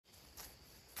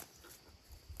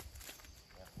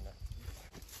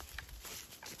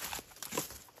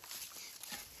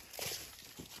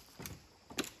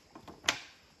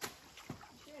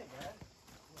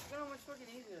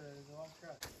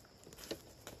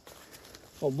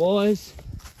Oh, boys.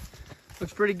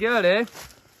 Looks pretty good, eh?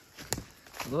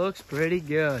 Looks pretty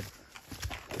good.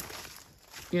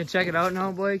 You gonna check it out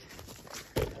now, Blake?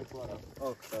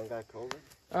 Oh, I got COVID.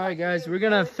 All right, guys, we're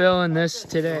gonna fill in this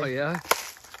today. Oh, yeah?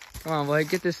 Come on, Blake,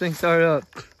 get this thing started up.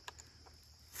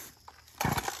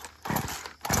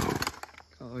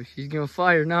 Oh, she's gonna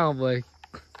fire now, Blake.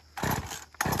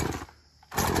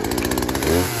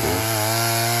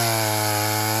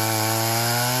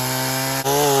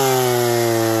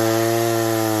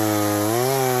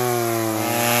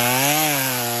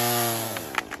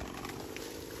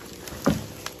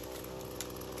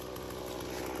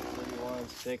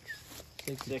 Six,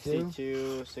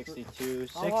 62, 62,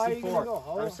 How high are you gonna 64.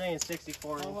 go? I'm saying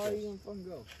 64 How inches. high are you gonna fucking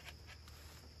go?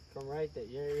 From right there.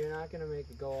 You're not gonna make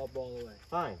it go up all the way.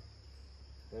 Fine.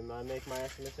 Then I make my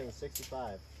estimate saying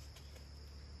 65.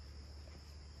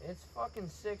 It's fucking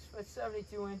it's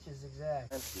 72 inches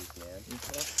exact. Empty, man.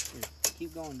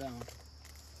 Keep going down.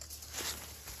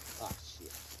 Oh,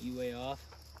 shit. You way off.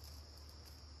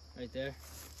 Right there.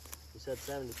 You said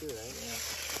 72, right? Yeah.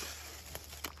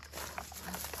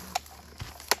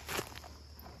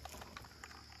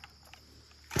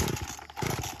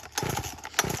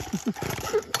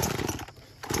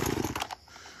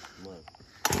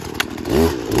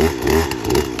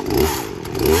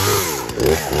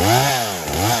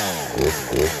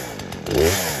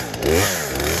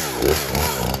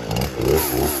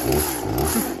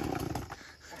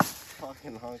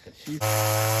 Fucking honking.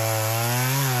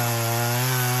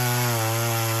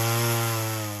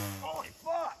 Holy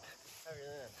fuck!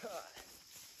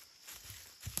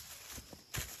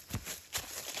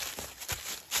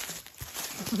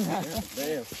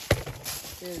 Damn.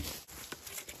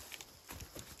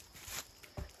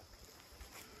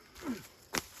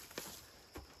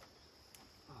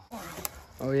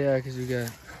 Oh yeah, because we got...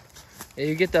 Hey,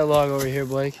 you get that log over here,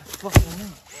 Blake.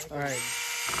 Alright.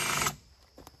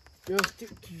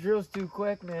 Drill's too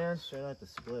quick, man. Sure like to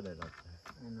split it up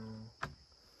there. I know.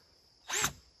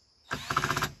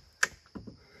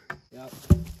 Yep.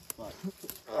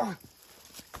 Fuck.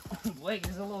 Blake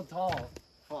is a little tall.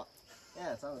 Fuck.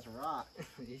 Yeah, it's on this rock.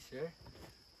 You sure?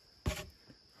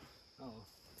 Oh.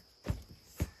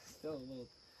 Still a little...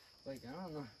 Like, I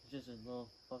don't know. Just a little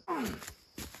fuck.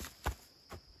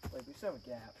 Like, we still have a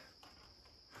gap.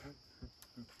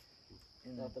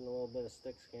 Nothing, a little bit of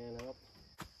stick scan up.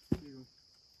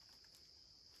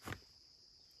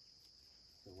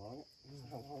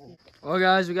 Well,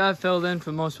 guys, we got it filled in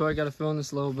for the most part. Got to fill in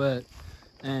this a little bit.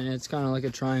 And it's kind of like a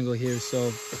triangle here.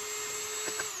 So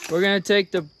we're going to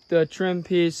take the trim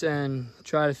piece and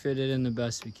try to fit it in the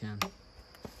best we can.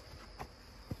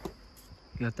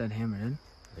 You got that hammered in?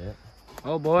 Yeah.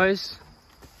 Oh, boys,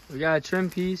 we got a trim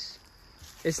piece.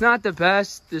 It's not the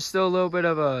best. There's still a little bit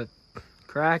of a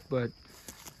crack, but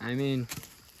I mean,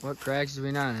 what cracks do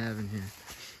we not have in here?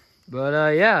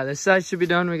 But yeah, this side should be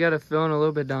done. We got to fill in a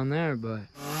little bit down there, but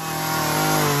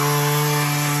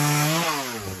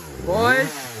boys,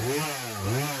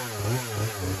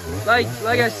 like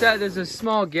I said, there's a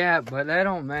small gap, but that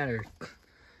don't matter.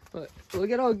 But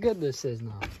look at how good this is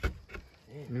now.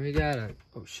 And we got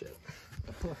oh shit,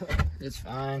 it's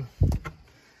fine.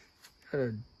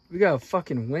 We got a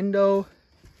fucking window.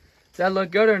 Does that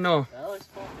look good or no? That looks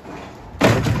fun.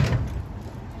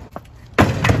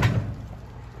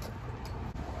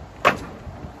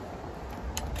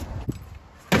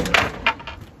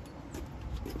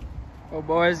 Oh,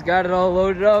 boys, got it all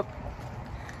loaded up.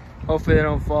 Hopefully they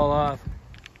don't fall off.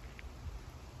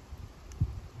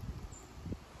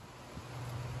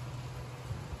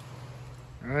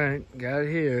 All right, got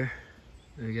it here.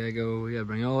 We gotta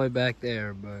bring it all the way back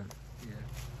there, but yeah.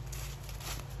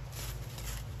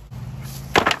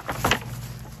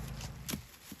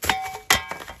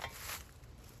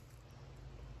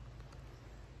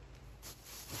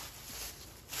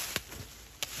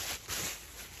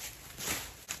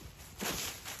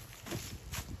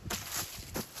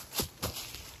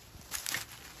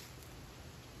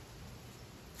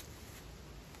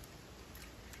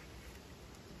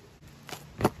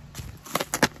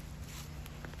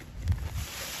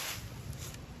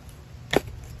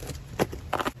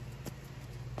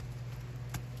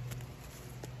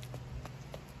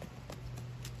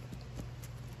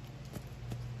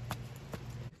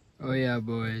 Oh yeah,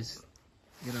 boys.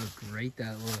 Look at how great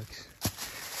that looks.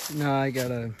 No,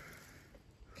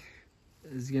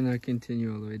 it's gonna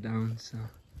continue all the way down, so.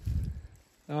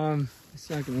 It's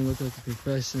not gonna look like a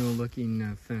professional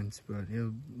looking fence, but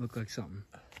it'll look like something.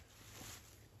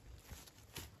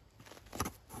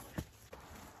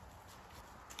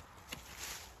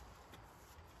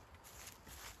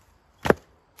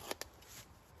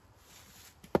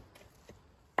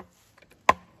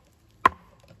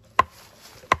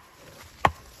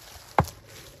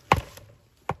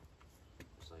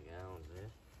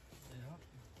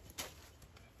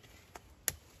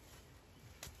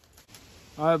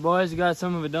 All right, boys, we got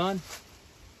some of it done.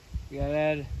 We gotta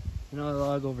add another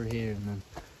log over here, and then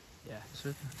yeah.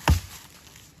 So,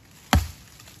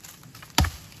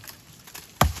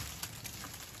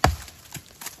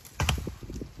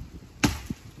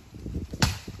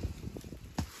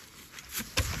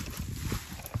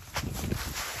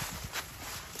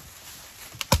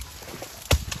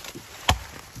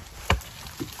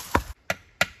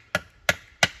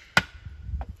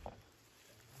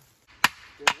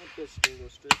 This thing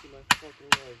goes straight through my fucking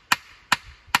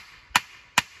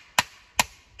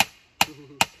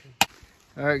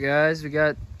leg. all right, guys, we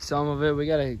got some of it. We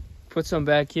gotta put some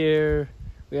back here.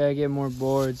 We gotta get more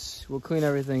boards. We'll clean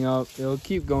everything up. It'll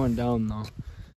keep going down though.